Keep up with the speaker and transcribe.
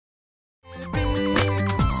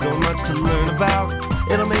so much to learn about.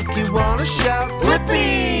 It'll make you wanna shout,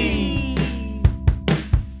 Blippi!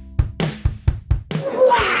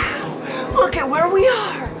 Wow! Look at where we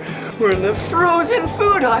are! We're in the frozen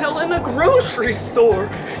food aisle in a grocery store.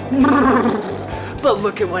 But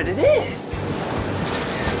look at what it is.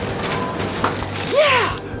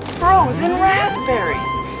 Yeah! Frozen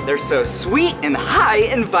raspberries! They're so sweet and high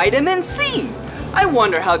in vitamin C. I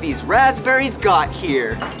wonder how these raspberries got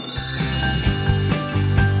here.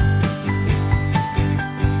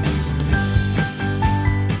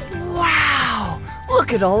 Wow!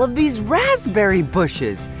 Look at all of these raspberry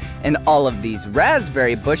bushes. And all of these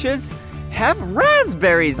raspberry bushes have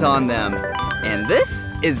raspberries on them. And this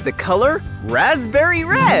is the color raspberry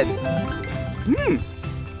red.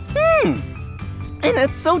 And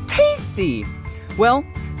it's so tasty. Well,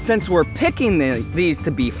 since we're picking these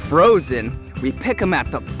to be frozen, we pick them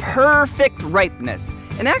at the perfect ripeness.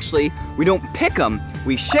 And actually, we don't pick them,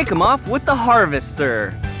 we shake them off with the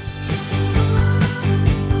harvester.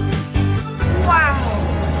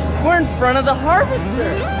 Wow! We're in front of the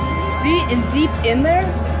harvester. See, and deep in there,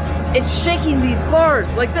 it's shaking these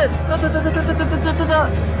bars like this.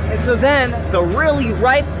 And so then the really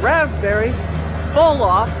ripe raspberries fall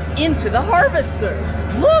off into the harvester.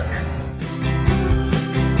 Look!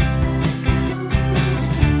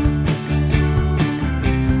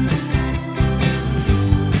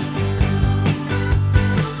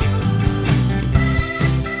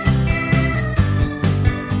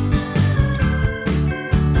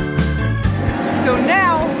 So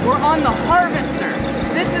now we're on the harvester.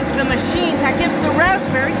 This is the machine that gets the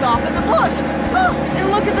raspberries off of the bush. Oh,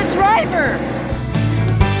 and look at the driver.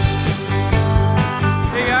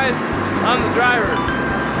 Hey guys, I'm the driver.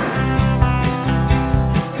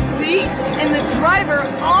 See? And the driver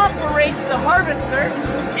operates the harvester.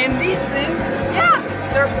 And these things, yeah,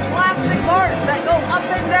 they're plastic bars that go up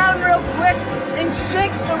and down real quick and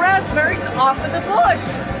shakes the raspberries off of the bush.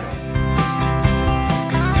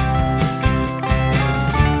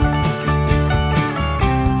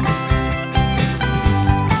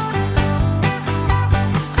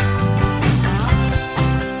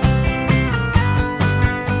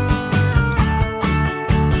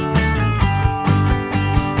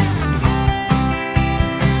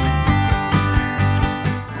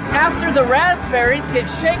 After the raspberries get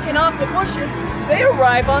shaken off the bushes, they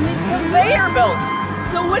arrive on these conveyor belts.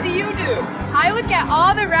 So what do? I would get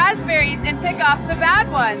all the raspberries and pick off the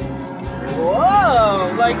bad ones.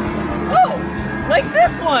 Whoa, like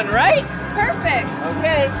this one, right? Perfect.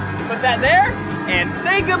 Okay, put that there and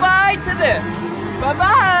say goodbye to this.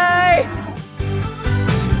 Bye-bye.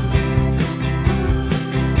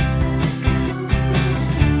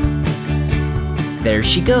 There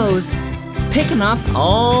she goes, picking off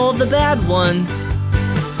all the bad ones.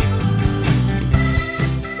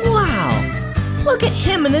 Wow, look at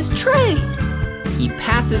him and his tray. He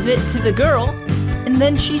passes it to the girl, and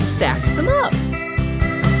then she stacks them up.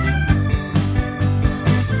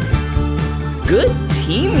 Good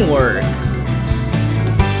teamwork.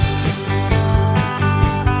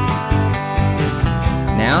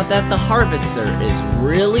 Now that the harvester is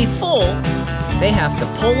really full, they have to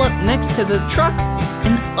pull up next to the truck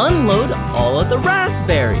and unload all of the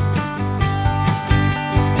raspberries.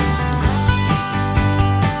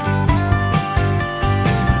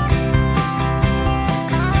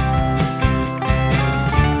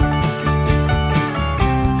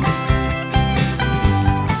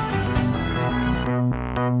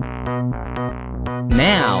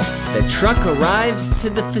 Now, the truck arrives to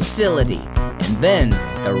the facility, and then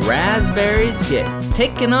the raspberries get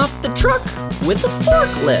taken off the truck with a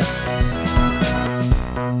forklift.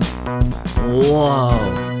 Whoa,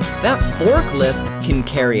 that forklift can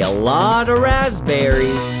carry a lot of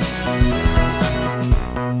raspberries.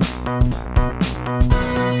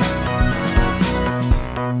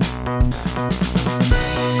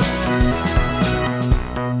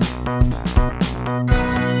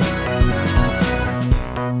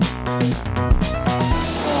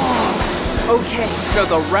 Okay, so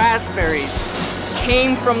the raspberries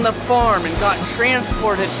came from the farm and got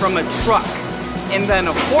transported from a truck. And then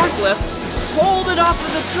a forklift pulled it off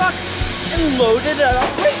of the truck and loaded it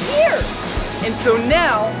up right here. And so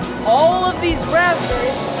now, all of these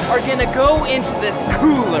raspberries are gonna go into this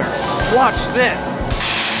cooler. Watch this.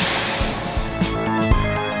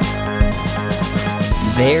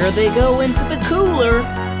 There they go into the cooler.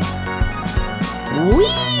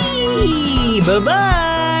 Whee!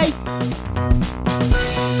 Bye-bye!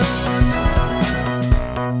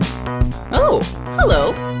 Oh,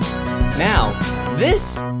 hello. Now,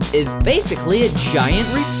 this is basically a giant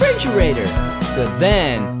refrigerator. So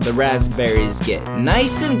then the raspberries get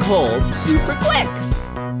nice and cold super quick.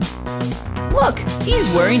 Look, he's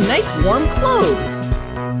wearing nice warm clothes.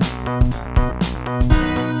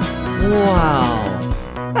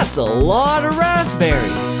 Wow, that's a lot of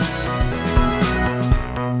raspberries.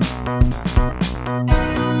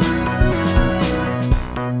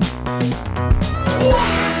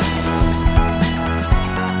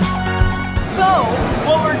 So,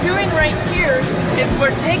 what we're doing right here is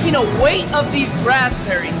we're taking a weight of these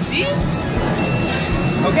raspberries, see?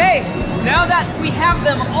 Okay, now that we have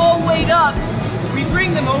them all weighed up, we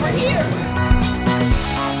bring them over here.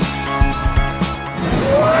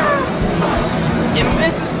 And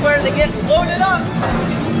this is where they get loaded up.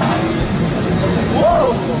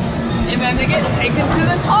 Whoa! And then they get taken to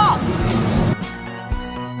the top.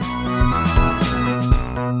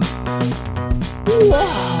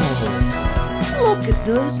 Wow! Look at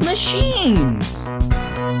those machines.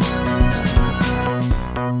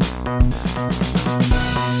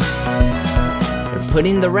 They're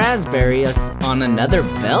putting the raspberries on another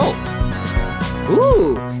belt.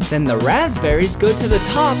 Ooh, then the raspberries go to the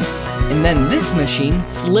top, and then this machine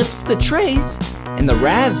flips the trays, and the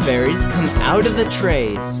raspberries come out of the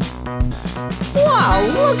trays. Wow,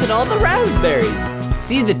 look at all the raspberries.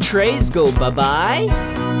 See the trays go bye-bye?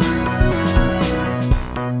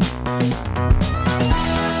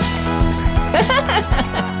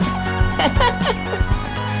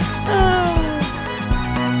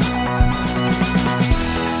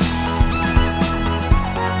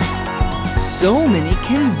 So many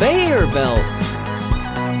conveyor belts.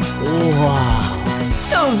 Wow,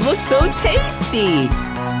 those look so tasty.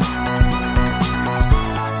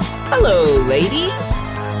 Hello, ladies.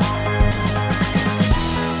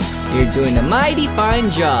 You're doing a mighty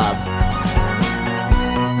fine job.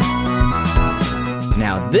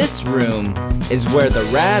 Now this room is where the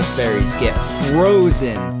raspberries get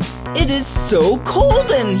frozen. It is so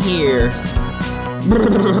cold in here.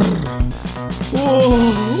 Whoa,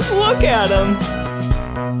 look at them.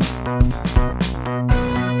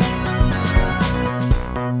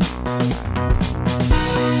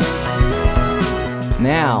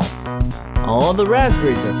 Now, all the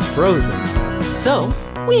raspberries are frozen, so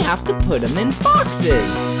we have to put them in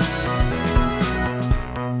boxes.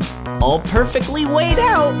 All perfectly weighed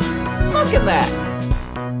out. Look at that.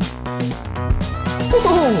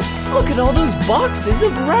 Whoa, look at all those boxes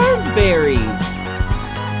of raspberries.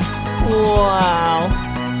 Wow.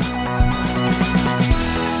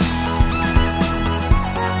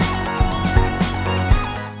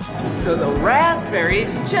 So the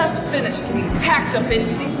raspberries just finished getting packed up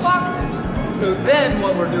into these boxes. So then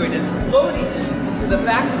what we're doing is loading it into the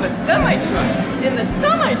back of a semi-truck. And the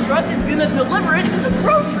semi-truck is gonna deliver it to the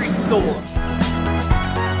grocery store.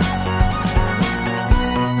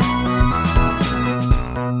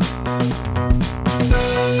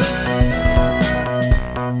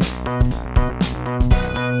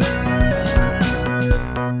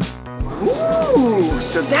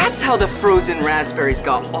 So that's how the frozen raspberries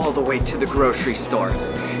got all the way to the grocery store.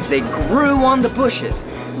 They grew on the bushes,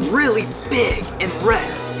 really big and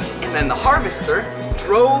red. And then the harvester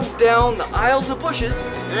drove down the aisles of bushes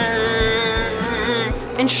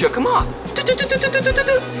and shook them off.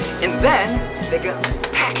 And then they got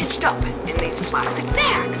packaged up in these plastic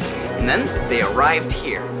bags. And then they arrived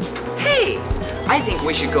here. Hey, I think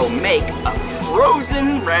we should go make a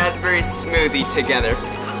frozen raspberry smoothie together.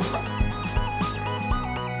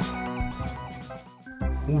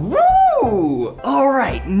 Woo! All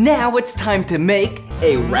right, now it's time to make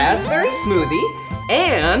a raspberry smoothie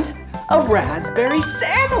and a raspberry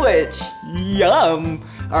sandwich. Yum!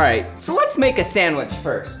 All right, so let's make a sandwich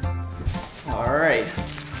first. All right.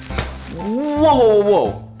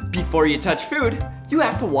 Whoa. Before you touch food, you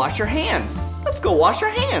have to wash your hands. Let's go wash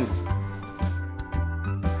our hands.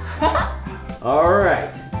 All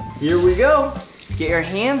right, here we go. Get your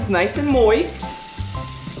hands nice and moist.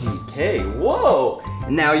 Okay, whoa.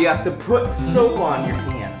 And now you have to put soap on your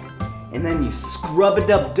hands. And then you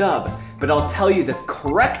scrub-a-dub-dub. But I'll tell you the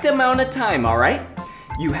correct amount of time, all right?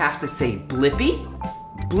 You have to say Blippi,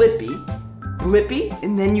 Blippi, Blippi,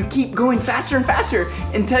 and then you keep going faster and faster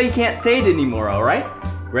until you can't say it anymore, all right?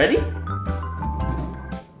 Ready?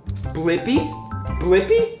 Blippi,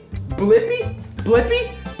 Blippi, Blippi,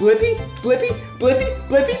 Blippi, Blippi, Blippi, Blippi, Blippi,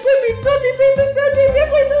 Blippi, Blippi, Blippi,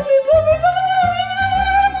 Blippi,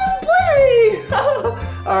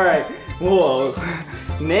 all right, whoa.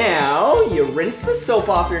 Now you rinse the soap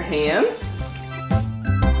off your hands.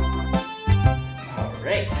 All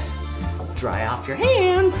right, dry off your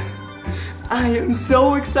hands. I am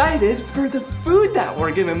so excited for the food that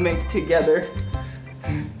we're gonna make together.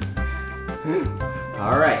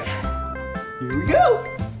 All right, here we go.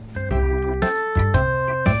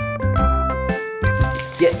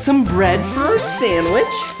 Let's get some bread for our sandwich.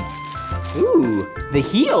 Ooh, the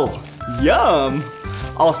heel, yum.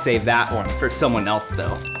 I'll save that one for someone else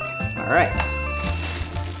though. All right,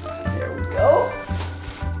 there we go.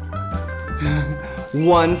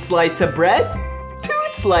 One slice of bread, 2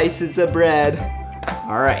 slices of bread.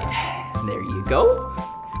 All right, there you go.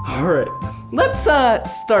 All right, let's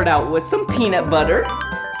start out with some peanut butter.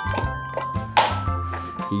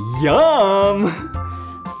 Yum!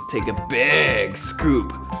 Take a big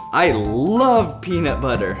scoop. I love peanut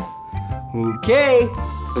butter. Okay.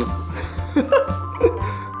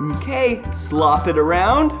 Okay, slop it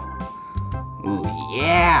around. Ooh,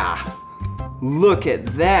 yeah. Look at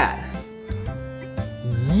that.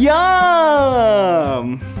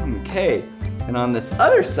 Yum! Okay, and on this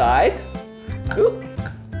other side, ooh,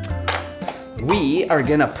 we are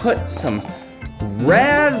gonna put some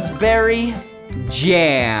raspberry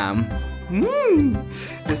jam.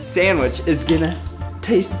 This sandwich is gonna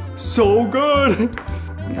taste so good.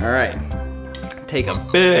 All right, take a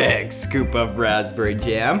big scoop of raspberry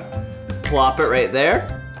jam, plop it right there.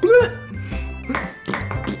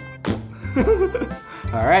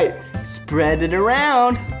 All right, spread it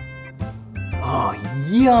around. Oh,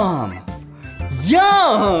 yum,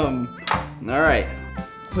 yum. All right,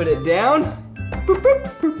 put it down.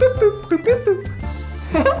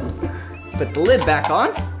 Put the lid back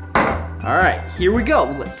on. All right, here we go.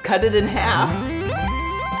 Let's cut it in half.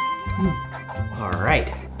 All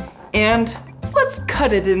right, and let's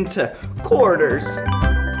cut it into quarters.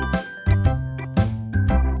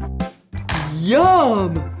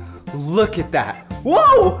 Yum! Look at that.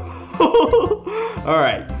 Whoa! All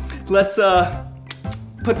right, let's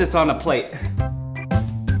put this on a plate.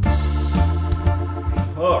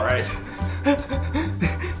 All right.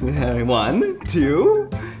 1, 2,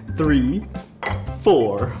 3,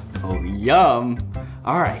 4. Oh, yum.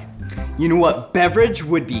 All right. You know what beverage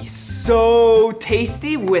would be so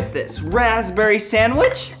tasty with this raspberry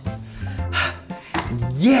sandwich?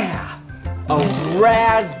 Yeah, a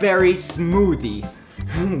raspberry smoothie.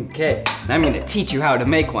 Okay, I'm gonna teach you how to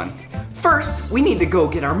make one. First, we need to go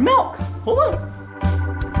get our milk. Hold on.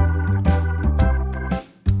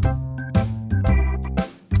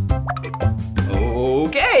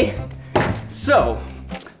 Okay, so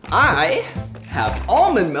I have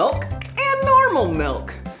almond milk and normal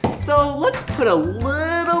milk. So let's put a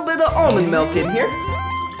little bit of almond milk in here.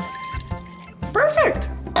 Perfect,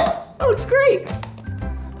 that looks great.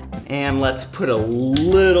 And let's put a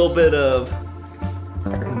little bit of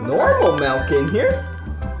normal milk in here.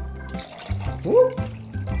 Woo.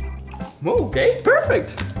 Okay,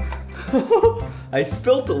 perfect. I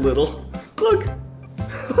spilt a little, look.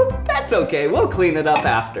 That's okay, we'll clean it up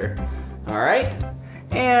after. All right,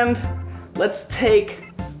 and let's take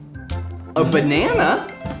a banana.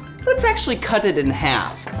 Let's actually cut it in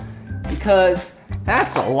half because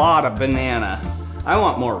that's a lot of banana. I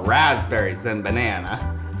want more raspberries than banana,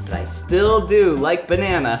 but I still do like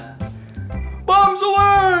banana. Bombs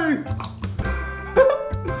away!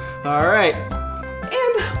 All right,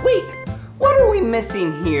 and wait, what are we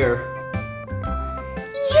missing here?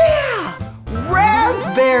 Yeah,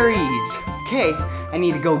 raspberries. Okay, I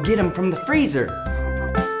need to go get them from the freezer.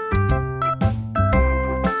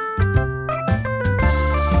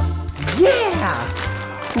 Yeah,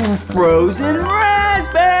 frozen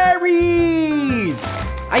raspberries.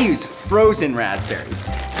 I use frozen raspberries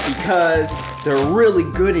because they're really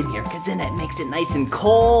good in here because then it makes it nice and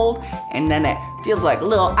cold and then it feels like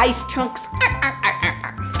little ice chunks.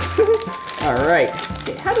 All right,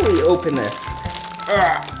 okay, how do we open this?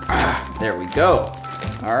 There we go.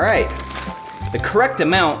 All right, the correct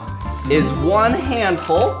amount is 1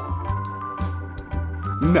 handful.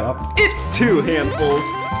 No, it's 2 handfuls.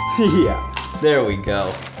 Yeah, there we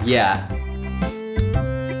go. Yeah.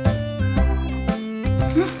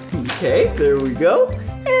 Okay, there we go.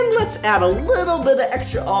 And let's add a little bit of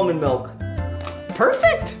extra almond milk.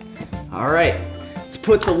 Perfect. All right, let's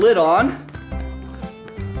put the lid on.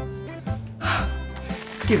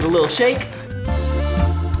 Give it a little shake.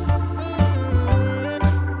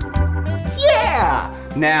 Yeah!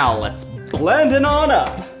 Now let's blend it on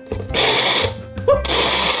up. Woo.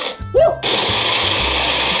 Woo.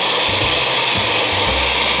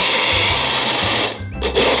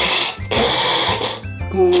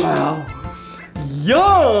 Wow.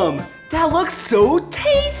 Yum! That looks so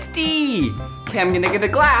tasty! Okay, I'm gonna get a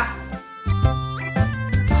glass.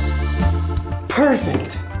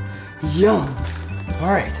 Perfect. Yum. All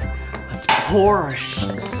right, let's pour our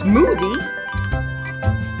smoothie.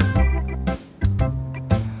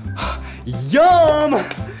 Yum!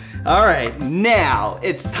 All right, now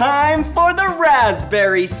it's time for the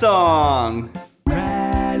Raspberry Song.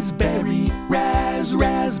 Raspberry,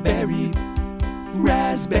 raspberry,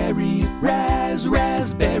 raspberries,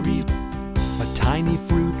 raspberries. A tiny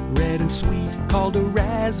fruit, red and sweet, called a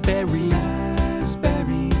raspberry.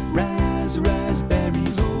 Raspberry,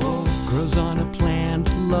 raspberries. Oh, grows on a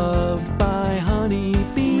plant loved by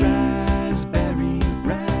honeybees. Raspberries,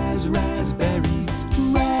 raspberries,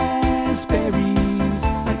 raspberries.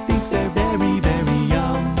 I think they're very, very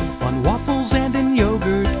yum. On waffles and in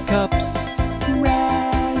yogurt cups.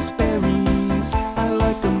 Raspberries, I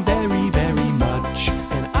like them very, very much,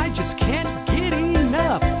 and I just can't get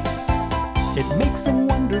enough. It makes a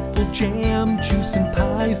wonderful jam, juice and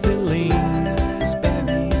pie filling.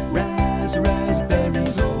 Raspberries,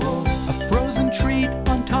 raspberries, oh, a frozen treat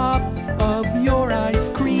on top of your ice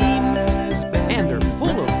cream. And they're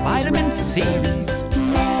full of vitamin C.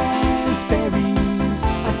 Raspberries,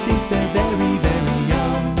 I think they're very, very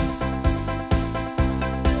yum.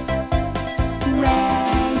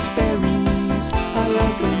 Raspberries, I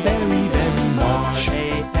like them very, very much.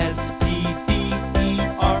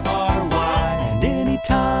 R-A-S-P-B-E-R-R-Y. And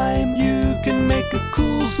anytime you can make a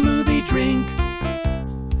cool smoothie drink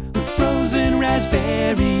with frozen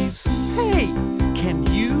raspberries. Hey, can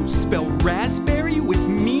you spell raspberry with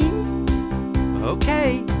me?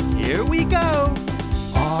 Okay, here we go.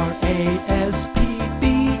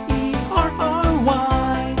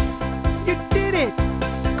 R-A-S-P-B-E-R-R-Y. You did it!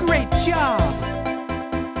 Great job!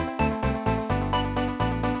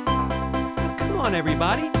 Now, come on,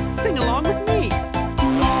 everybody, sing along with me.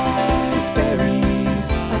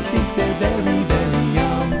 Raspberries, I think they're very, very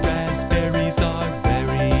yum. Raspberries are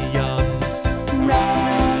very yum.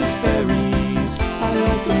 Raspberries, I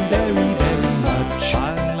like them very, very much.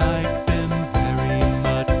 I like them very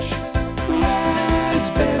much.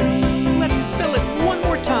 Raspberries. Let's spell it one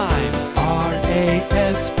more time.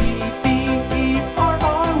 R-A-S-P-B-E-R-R-Y.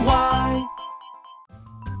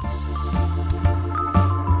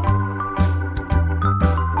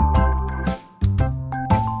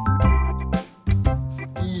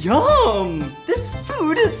 Yum! This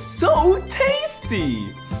food is so tasty!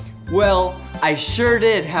 Well, I sure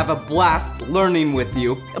did have a blast learning with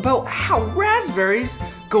you about how raspberries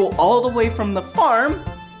go all the way from the farm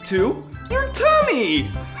to your tummy!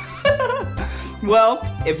 Well,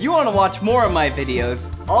 if you want to watch more of my videos,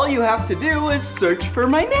 all you have to do is search for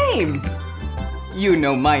my name. You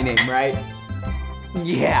know my name, right?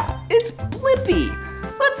 Yeah, it's Blippi.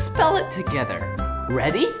 Let's spell it together.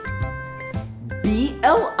 Ready?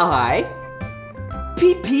 B-L-I-P-P-I.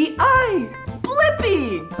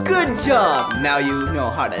 Blippi! Good job! Now you know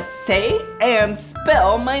how to say and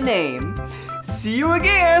spell my name. See you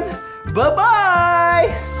again. Bye-bye!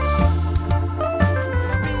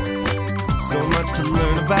 So much to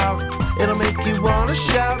learn about, it'll make you wanna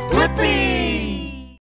shout.